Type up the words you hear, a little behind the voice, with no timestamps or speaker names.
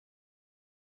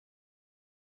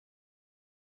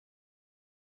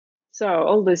So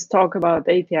all this talk about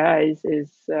APIs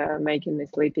is making me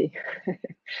sleepy.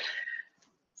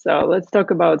 So let's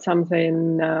talk about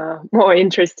something more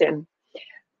interesting.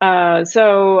 During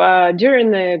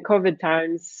the COVID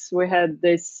times, we had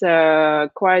this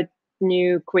quite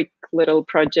new, quick little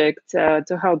project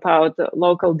to help out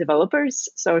local developers.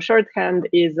 So Shorthand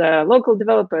is a local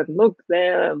developer. Look,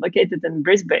 they're located in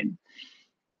Brisbane.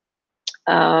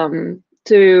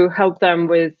 To help them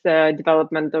with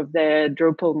development of their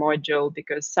Drupal module,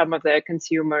 because some of their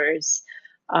consumers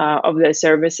of their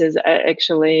services are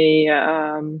actually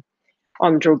on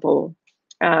Drupal.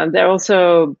 They're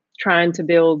also trying to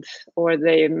build, or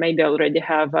they maybe already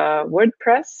have a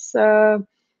WordPress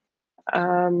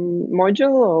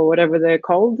module, or whatever they're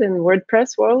called in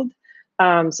WordPress world.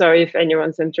 So if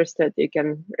anyone's interested, you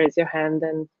can raise your hand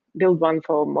and build one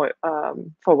for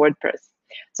WordPress.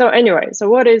 So anyway, so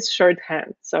what is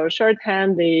Shorthand? So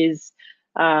Shorthand is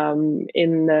early,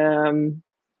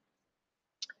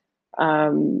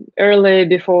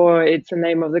 before it's the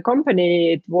name of the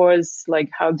company, it was like,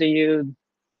 how do you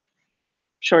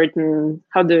shorten,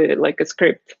 like a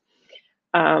script?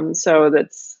 So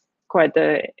that's quite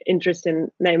an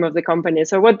interesting name of the company.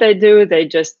 So what they do, they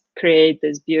just create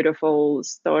this beautiful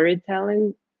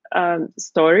storytelling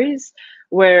stories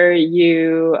where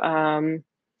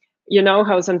you know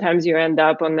how sometimes you end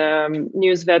up on a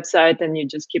news website and you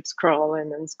just keep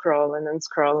scrolling and scrolling and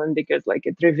scrolling because like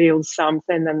it reveals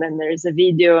something, and then there's a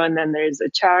video, and then there's a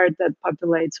chart that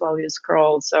populates while you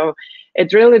scroll. So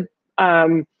it really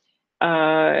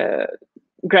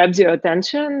grabs your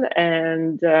attention,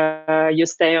 and you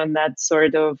stay on that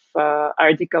sort of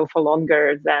article for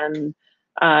longer than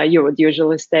you would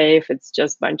usually stay if it's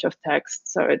just a bunch of text.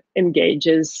 So it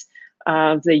engages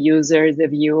the user, the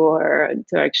viewer,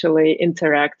 to actually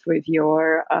interact with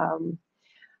your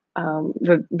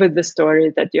with the story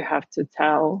that you have to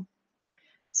tell.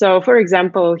 So, for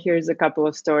example, here's a couple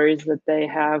of stories that they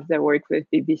have. They work with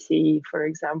BBC, for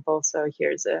example. So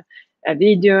here's a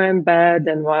video embed,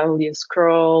 and while you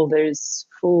scroll, there's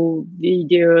full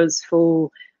videos,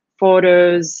 full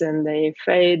photos, and they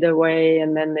fade away,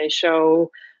 and then they show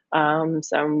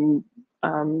some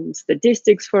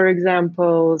statistics, for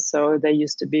example. So there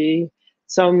used to be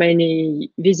so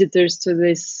many visitors to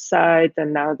this site,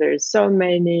 and now there's so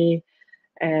many,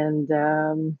 and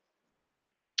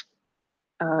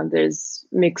there's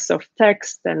mix of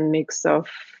text and mix of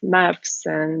maps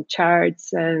and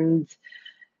charts and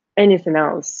anything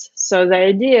else. So the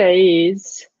idea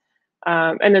is,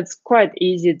 and it's quite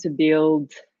easy to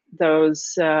build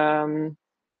those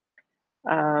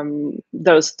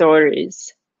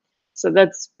stories. So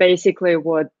that's basically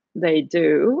what they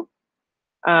do.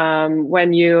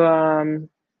 When you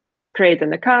create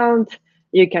an account,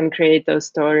 you can create those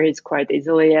stories quite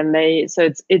easily, and it's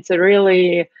a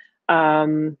really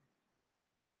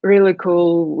really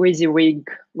cool WYSIWYG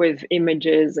with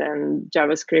images and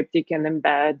JavaScript you can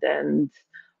embed, and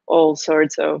all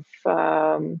sorts of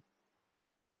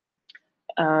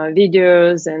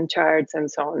videos and charts and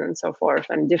so on and so forth,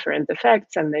 and different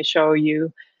effects, and they show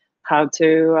you how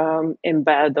to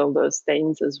embed all those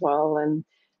things as well. And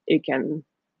you can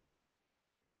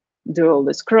do all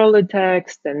the scroller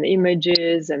text and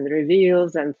images and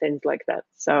reveals and things like that.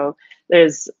 So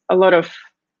there's a lot of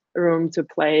room to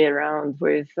play around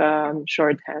with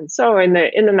Shorthand. So in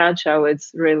a nutshell,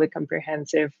 it's really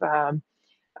comprehensive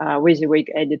WYSIWYG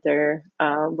editor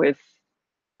with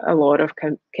a lot of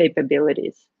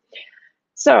capabilities.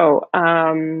 So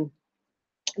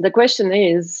the question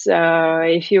is,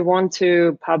 if you want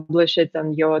to publish it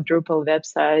on your Drupal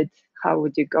website, how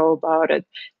would you go about it?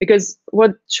 Because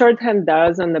what Shorthand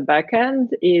does on the back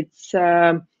end, it's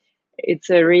a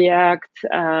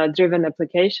React-driven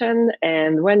application,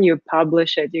 and when you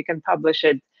publish it, you can publish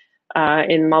it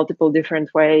in multiple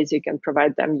different ways. You can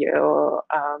provide them your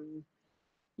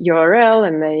URL,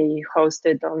 and they host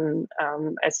it on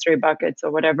S3 buckets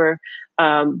or whatever.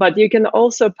 But you can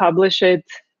also publish it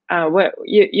where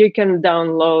you can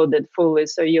download it fully,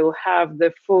 so you'll have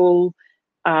the full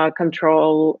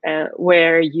control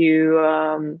where you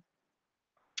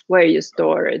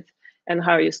store it and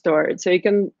how you store it. So you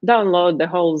can download the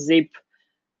whole zip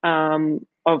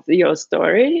of your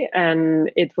story, and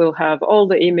it will have all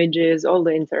the images, all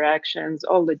the interactions,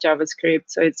 all the JavaScript.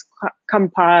 So it's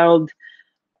compiled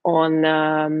on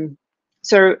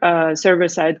server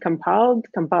side, compiled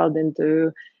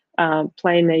into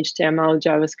plain HTML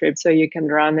JavaScript, so you can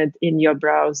run it in your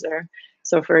browser.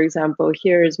 So for example,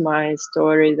 here's my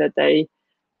story that I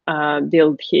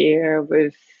built here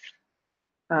with,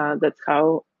 that's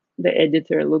how the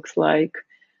editor looks like.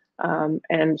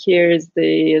 And here's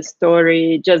the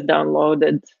story just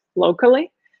downloaded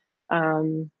locally.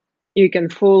 You can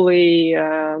fully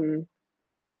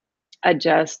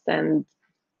adjust and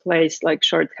place like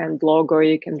shorthand logo.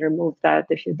 You can remove that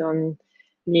if you don't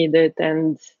need it,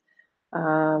 and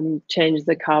change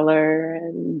the color,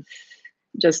 and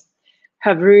just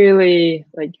have really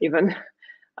like even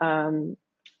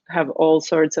have all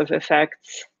sorts of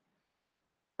effects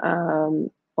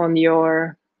on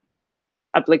your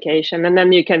application. And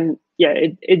then you can, yeah,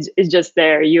 it's just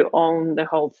there. You own the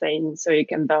whole thing, so you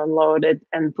can download it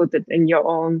and put it in your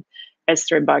own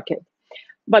S3 bucket.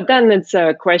 But then it's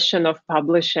a question of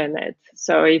publishing it.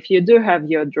 So if you do have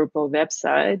your Drupal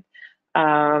website,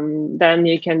 then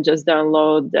you can just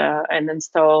download and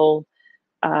install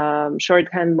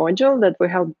Shorthand module that we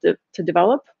helped to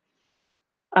develop.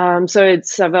 So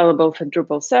it's available for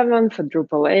Drupal 7, for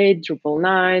Drupal 8, Drupal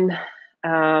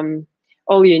 9.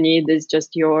 All you need is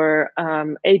just your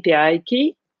API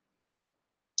key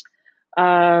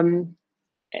to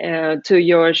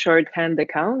your Shorthand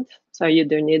account. So you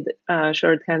do need a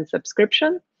Shorthand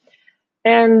subscription.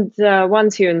 And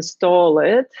once you install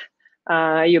it,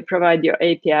 you provide your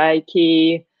API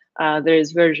key. There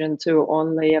is version 2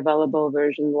 only available.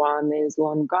 Version 1 is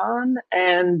long gone.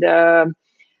 And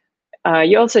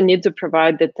you also need to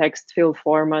provide the text field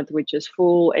format, which is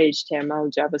full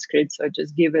HTML, JavaScript. So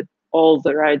just give it all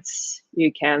the rights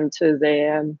you can to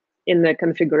the in the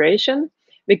configuration,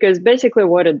 because basically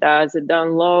what it does, it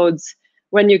downloads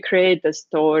when you create a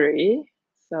story.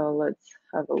 So let's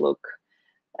have a look.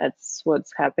 That's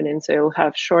what's happening. So you'll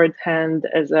have shorthand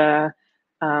as a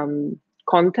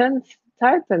content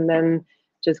type, and then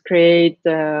just create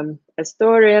a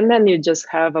story, and then you just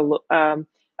have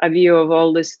a view of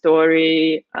all the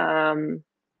story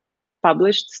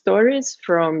published stories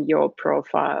from your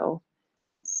profile.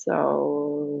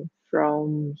 So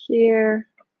from here,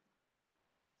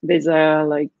 these are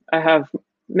like, I have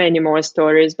many more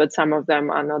stories, but some of them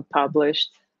are not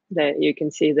published. That you can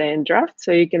see they're in draft,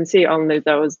 so you can see only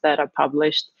those that are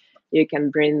published. You can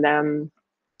bring them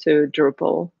to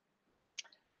Drupal.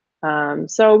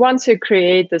 So once you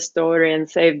create the story and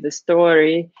save the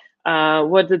story,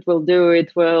 what it will do,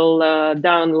 it will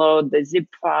download the zip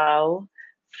file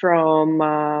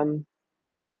from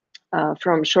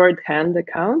Shorthand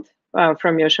account,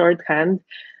 from your Shorthand,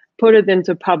 put it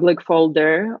into public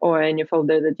folder or any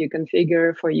folder that you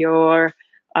configure for your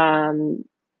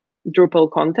Drupal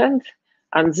content,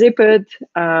 unzip it,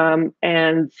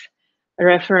 and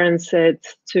reference it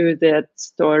to that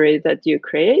story that you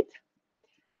create.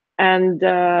 And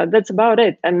that's about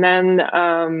it. And then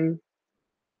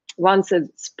once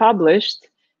it's published,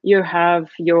 you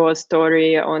have your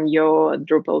story on your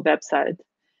Drupal website.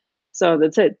 So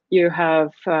that's it. You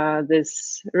have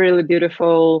this really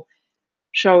beautiful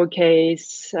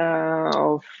showcase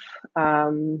of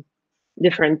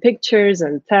different pictures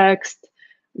and text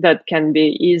that can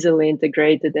be easily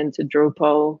integrated into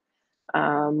Drupal.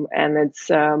 And it's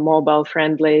mobile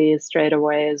friendly straight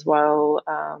away as well.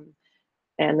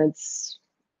 And it's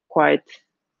quite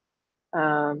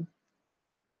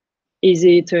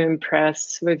easy to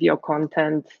impress with your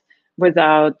content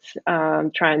without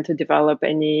trying to develop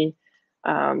any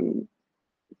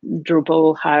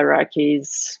Drupal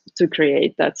hierarchies to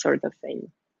create that sort of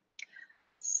thing.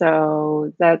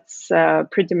 So that's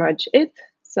pretty much it.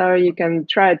 So you can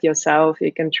try it yourself.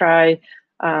 You can try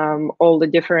all the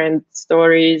different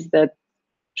stories that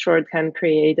Shorthand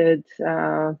created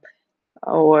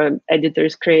or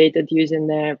editors created using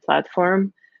their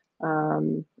platform,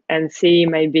 and see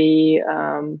maybe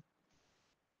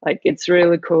like it's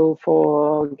really cool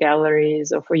for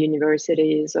galleries or for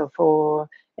universities or for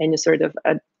any sort of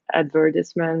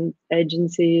advertisement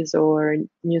agencies or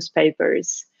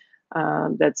newspapers.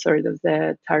 That's sort of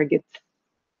the target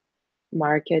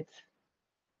market.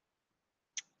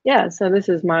 Yeah, so this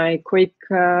is my quick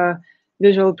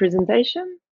visual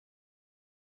presentation.